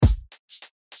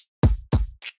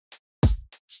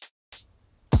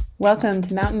Welcome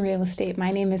to Mountain Real Estate.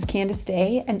 My name is Candace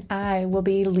Day, and I will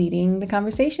be leading the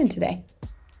conversation today.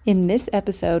 In this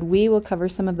episode, we will cover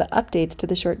some of the updates to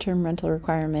the short-term rental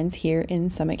requirements here in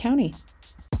Summit County.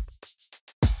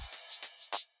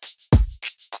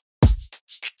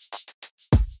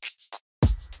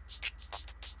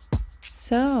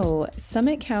 So,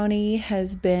 Summit County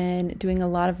has been doing a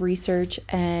lot of research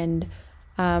and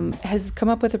has come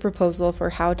up with a proposal for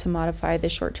how to modify the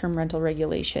short-term rental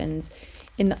regulations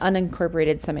in the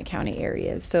unincorporated Summit County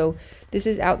areas. So this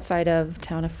is outside of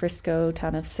town of Frisco,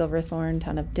 town of Silverthorne,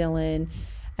 town of Dillon,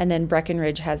 and then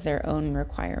Breckenridge has their own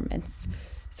requirements.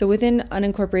 So within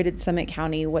unincorporated Summit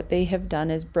County, what they have done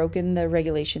is broken the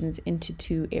regulations into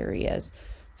two areas.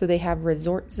 So they have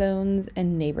resort zones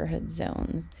and neighborhood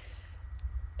zones.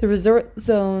 The resort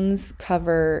zones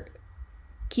cover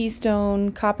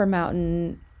Keystone, Copper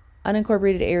Mountain,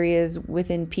 unincorporated areas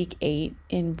within Peak 8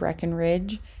 in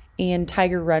Breckenridge, and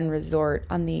Tiger Run Resort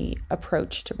on the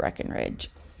approach to Breckenridge.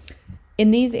 In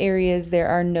these areas, there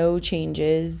are no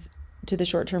changes to the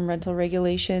short-term rental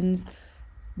regulations.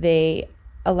 They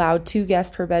allow 2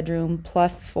 guests per bedroom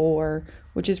plus 4,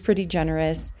 which is pretty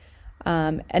generous,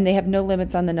 and they have no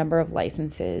limits on the number of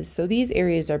licenses. So these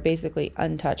areas are basically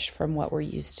untouched from what we're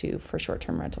used to for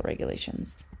short-term rental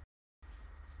regulations.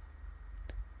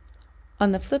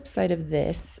 On the flip side of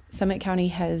this, Summit County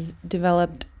has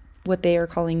developed what they are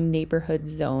calling neighborhood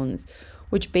zones,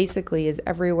 which basically is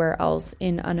everywhere else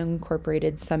in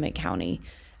unincorporated Summit County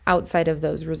outside of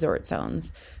those resort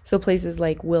zones. So places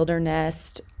like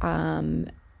Wildernest,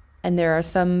 and there are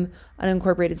some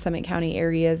unincorporated Summit County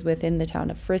areas within the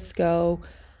town of Frisco.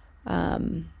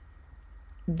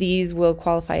 These will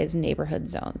qualify as neighborhood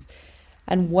zones.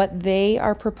 And what they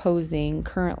are proposing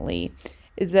currently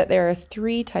is that there are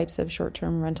 3 types of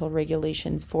short-term rental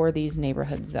regulations for these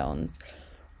neighborhood zones.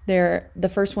 The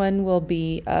first one will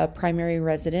be a primary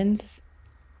residence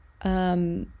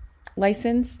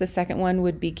license. The second one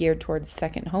would be geared towards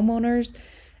second homeowners.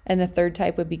 And the third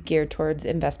type would be geared towards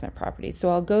investment properties. So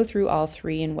I'll go through all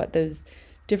 3 and what those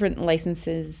different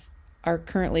licenses are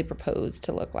currently proposed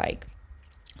to look like.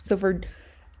 So for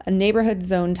a neighborhood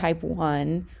zone type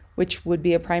 1, which would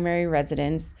be a primary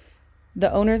residence,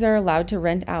 the owners are allowed to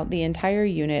rent out the entire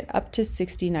unit up to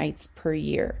 60 nights per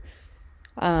year.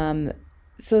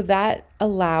 So that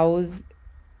allows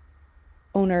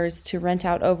owners to rent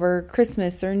out over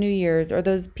Christmas or New Year's or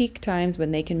those peak times when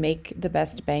they can make the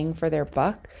best bang for their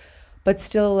buck, but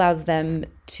still allows them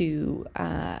to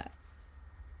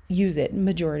use it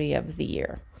majority of the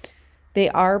year. They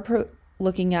are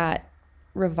looking at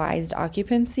revised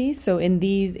occupancy. So in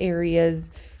these areas,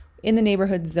 in the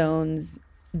neighborhood zones,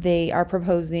 they are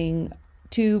proposing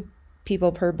 2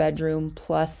 people per bedroom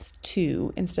plus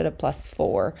 2 instead of plus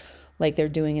 4, like they're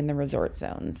doing in the resort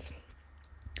zones.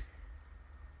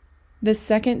 The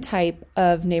second type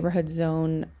of neighborhood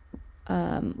zone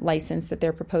license that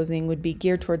they're proposing would be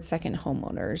geared towards second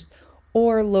homeowners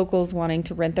or locals wanting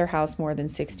to rent their house more than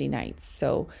 60 nights.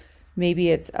 So maybe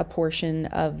it's a portion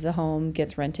of the home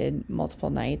gets rented multiple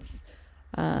nights.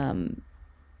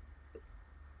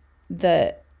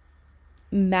 The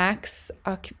max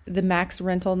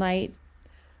rental night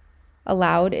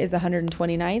allowed is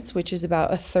 120 nights, which is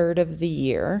about a third of the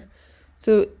year.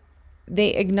 So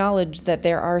they acknowledge that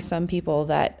there are some people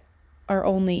that are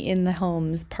only in the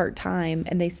homes part-time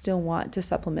and they still want to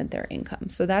supplement their income.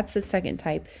 So that's the second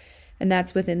type, and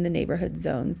that's within the neighborhood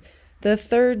zones. The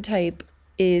third type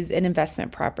is an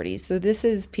investment property. So this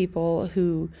is people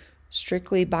who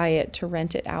strictly buy it to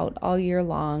rent it out all year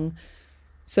long.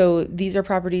 So these are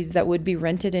properties that would be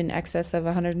rented in excess of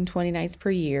 120 nights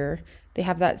per year. They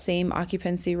have that same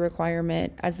occupancy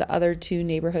requirement as the other 2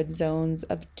 neighborhood zones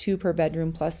of 2 per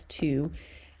bedroom plus 2.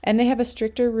 And they have a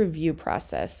stricter review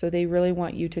process. So they really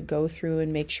want you to go through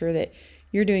and make sure that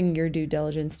you're doing your due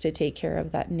diligence to take care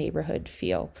of that neighborhood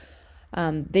feel.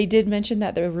 They did mention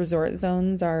that the resort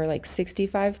zones are like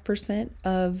 65%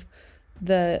 of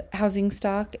the housing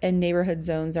stock and neighborhood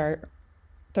zones are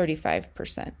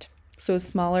 35%. So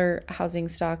smaller housing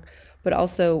stock, but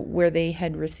also where they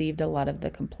had received a lot of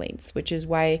the complaints, which is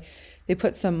why they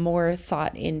put some more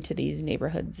thought into these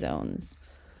neighborhood zones.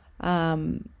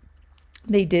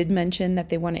 They did mention that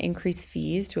they want to increase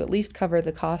fees to at least cover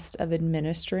the cost of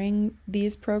administering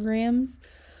these programs.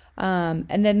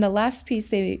 And then the last piece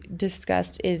they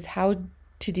discussed is how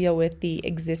to deal with the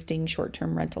existing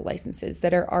short-term rental licenses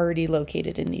that are already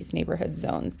located in these neighborhood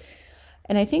zones.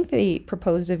 And I think they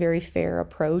proposed a very fair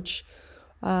approach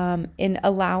in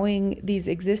allowing these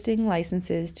existing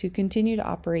licenses to continue to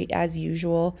operate as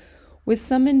usual with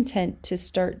some intent to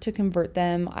start to convert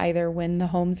them either when the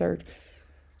homes are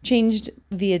changed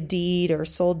via deed or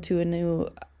sold to a new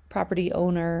property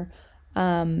owner.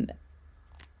 But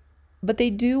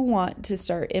they do want to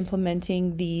start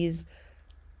implementing these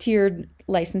tiered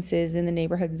licenses in the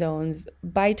neighborhood zones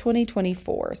by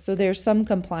 2024. So there's some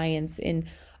compliance in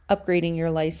upgrading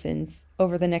your license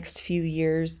over the next few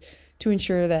years to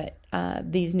ensure that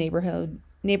these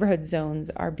neighborhood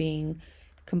zones are being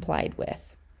complied with.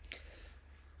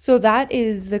 So that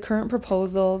is the current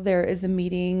proposal. There is a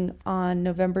meeting on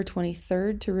November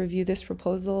 23rd to review this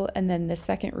proposal, and then the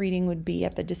second reading would be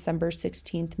at the December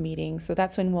 16th meeting. So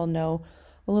that's when we'll know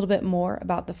a little bit more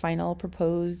about the final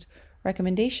proposed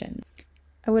recommendation.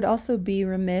 I would also be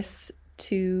remiss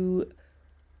to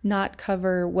not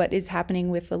cover what is happening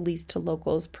with the Lease to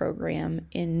Locals program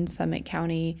in Summit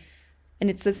County, and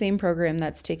it's the same program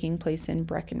that's taking place in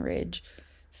Breckenridge.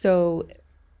 So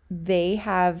they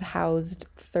have housed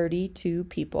 32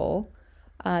 people.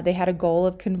 They had a goal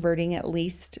of converting at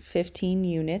least 15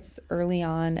 units early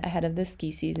on ahead of the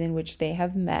ski season, which they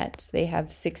have met. They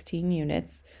have 16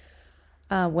 units.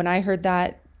 When I heard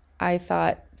that, I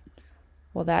thought,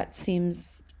 well, that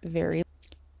seems very...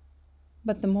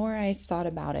 But the more I thought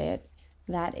about it,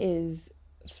 that is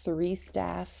 3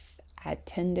 staff at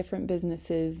 10 different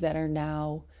businesses that are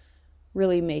now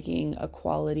really making a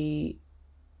quality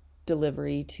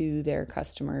delivery to their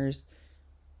customers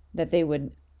that they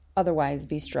would otherwise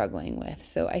be struggling with.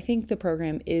 So I think the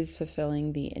program is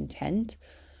fulfilling the intent.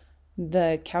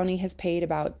 The county has paid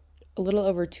about a little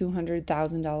over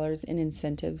 $200,000 in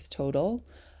incentives total.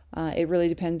 It really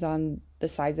depends on the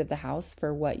size of the house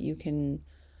for what you can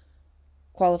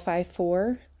qualify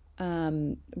for.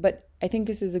 But I think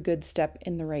this is a good step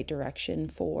in the right direction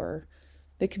for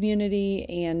the community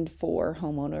and for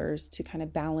homeowners to kind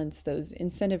of balance those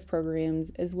incentive programs,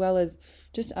 as well as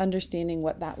just understanding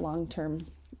what that long-term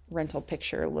rental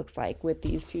picture looks like with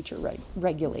these future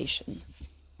regulations.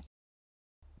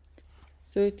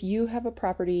 So if you have a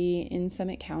property in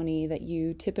Summit County that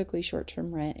you typically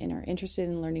short-term rent and are interested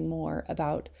in learning more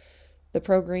about the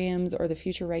programs or the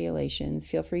future regulations,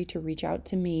 feel free to reach out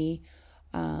to me.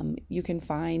 You can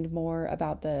find more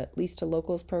about the Lease to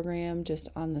Locals program just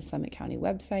on the Summit County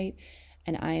website,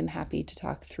 and I am happy to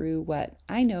talk through what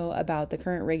I know about the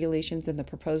current regulations and the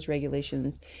proposed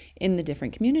regulations in the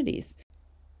different communities.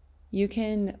 You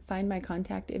can find my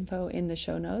contact info in the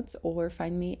show notes or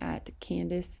find me at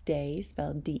CandiceDe,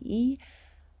 spelled DE.com.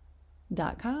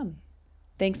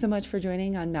 Thanks so much for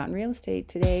joining on Mountain Real Estate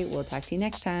today. We'll talk to you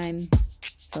next time.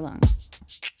 So long.